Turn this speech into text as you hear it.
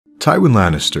Tywin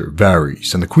Lannister,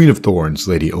 Varys, and the Queen of Thorns,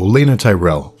 Lady Olenna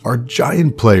Tyrell, are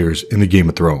giant players in the Game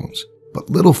of Thrones. But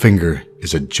Littlefinger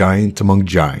is a giant among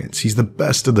giants. He's the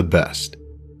best of the best.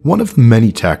 One of the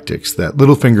many tactics that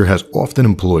Littlefinger has often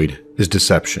employed is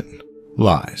deception,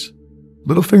 lies.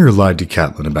 Littlefinger lied to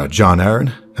Catelyn about Jon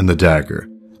Arryn and the dagger,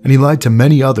 and he lied to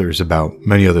many others about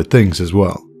many other things as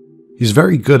well. He's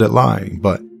very good at lying,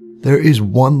 but there is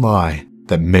one lie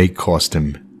that may cost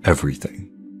him everything.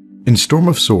 In Storm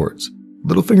of Swords,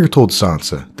 Littlefinger told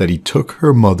Sansa that he took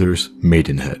her mother's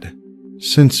maidenhead.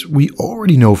 Since we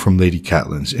already know from Lady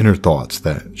Catelyn's inner thoughts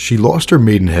that she lost her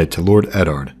maidenhead to Lord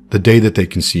Eddard the day that they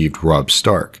conceived Robb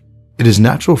Stark, it is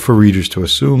natural for readers to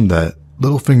assume that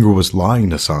Littlefinger was lying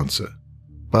to Sansa.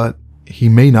 But he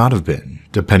may not have been,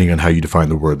 depending on how you define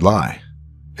the word lie.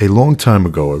 A long time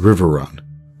ago at River Run,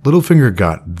 Littlefinger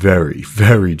got very,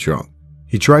 very drunk.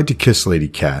 He tried to kiss Lady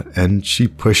Cat, and she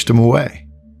pushed him away.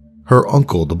 Her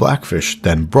uncle, the Blackfish,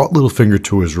 then brought Littlefinger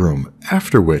to his room,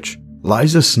 after which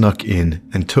Lysa snuck in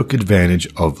and took advantage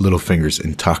of Littlefinger's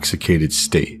intoxicated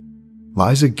state.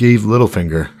 Lysa gave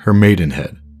Littlefinger her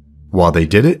maidenhead. While they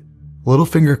did it,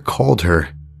 Littlefinger called her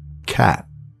Cat.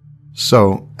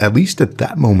 So, at least at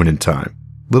that moment in time,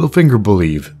 Littlefinger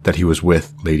believed that he was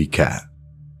with Lady Cat.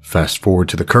 Fast forward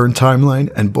to the current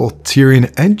timeline, and both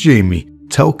Tyrion and Jaime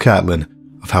tell Catelyn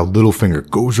of how Littlefinger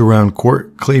goes around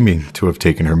court claiming to have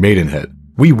taken her maidenhead.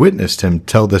 We witnessed him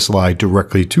tell this lie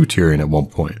directly to Tyrion at one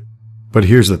point. But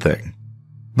here's the thing.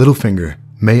 Littlefinger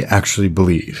may actually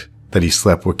believe that he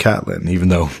slept with Catelyn, even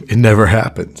though it never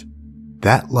happened.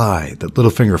 That lie that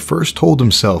Littlefinger first told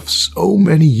himself so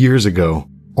many years ago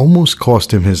almost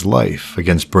cost him his life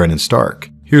against Brandon Stark.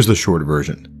 Here's the short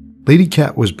version. Lady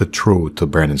Cat was betrothed to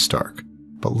Brandon Stark,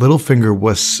 but Littlefinger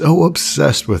was so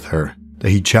obsessed with her that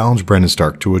he challenged Brandon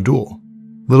Stark to a duel.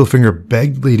 Littlefinger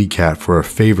begged Lady Cat for a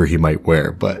favor he might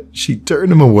wear, but she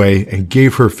turned him away and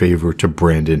gave her favor to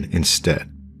Brandon instead.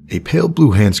 A pale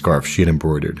blue handscarf she had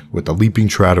embroidered with the leaping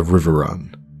trout of River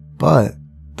Run. But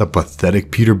the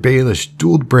pathetic Peter Baelish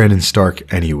dueled Brandon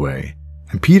Stark anyway,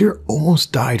 and Peter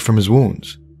almost died from his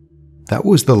wounds. That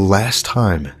was the last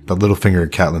time that Littlefinger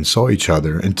and Catelyn saw each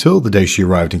other until the day she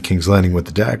arrived in King's Landing with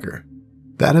the dagger.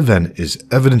 That event is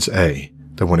evidence A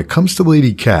that when it comes to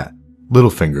Lady Cat,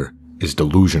 Littlefinger is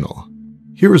delusional.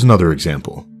 Here is another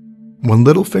example. When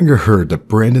Littlefinger heard that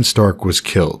Brandon Stark was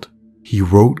killed, he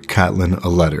wrote Catelyn a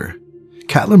letter.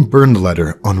 Catelyn burned the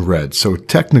letter unread, so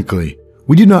technically,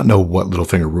 we do not know what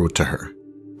Littlefinger wrote to her.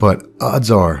 But odds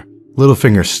are,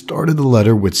 Littlefinger started the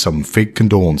letter with some fake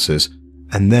condolences,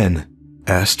 and then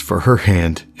asked for her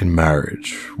hand in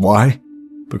marriage. Why?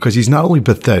 Because he's not only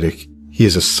pathetic, he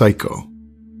is a psycho.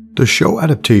 The show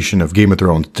adaptation of Game of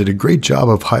Thrones did a great job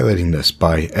of highlighting this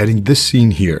by adding this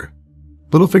scene here.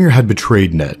 Littlefinger had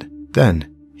betrayed Ned.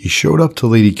 Then, he showed up to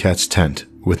Lady Cat's tent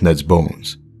with Ned's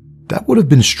bones. That would have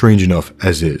been strange enough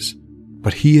as is,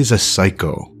 but he is a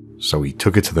psycho, so he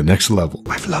took it to the next level.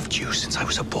 I've loved you since I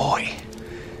was a boy.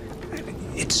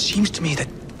 It seems to me that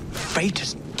fate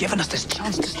has given us this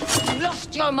chance to... You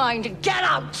lost your mind. Get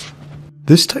out!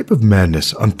 This type of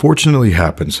madness unfortunately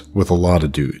happens with a lot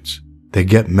of dudes. They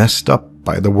get messed up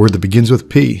by the word that begins with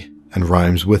P and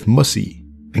rhymes with mussy.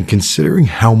 And considering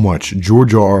how much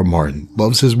George R.R. Martin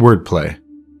loves his wordplay,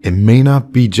 it may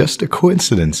not be just a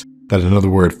coincidence that another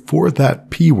word for that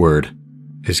P word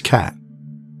is cat.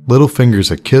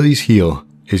 Littlefinger's Achilles heel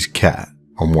is cat,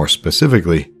 or more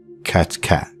specifically, Cat's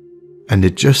cat. And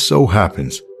it just so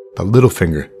happens that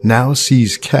Littlefinger now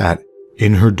sees Cat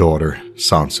in her daughter,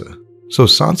 Sansa. So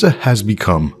Sansa has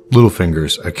become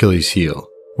Littlefinger's Achilles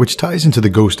heel, which ties into the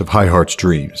ghost of Highheart's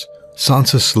dreams,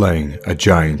 Sansa slaying a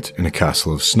giant in a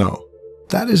castle of snow.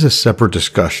 That is a separate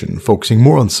discussion, focusing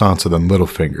more on Sansa than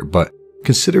Littlefinger, but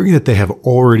considering that they have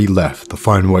already left the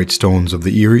fine white stones of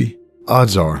the Eyrie,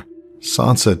 odds are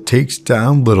Sansa takes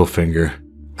down Littlefinger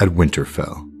at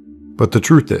Winterfell. But the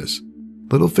truth is,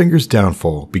 Littlefinger's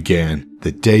downfall began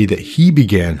the day that he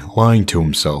began lying to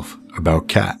himself about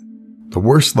Cat. The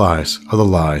worst lies are the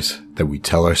lies that we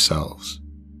tell ourselves.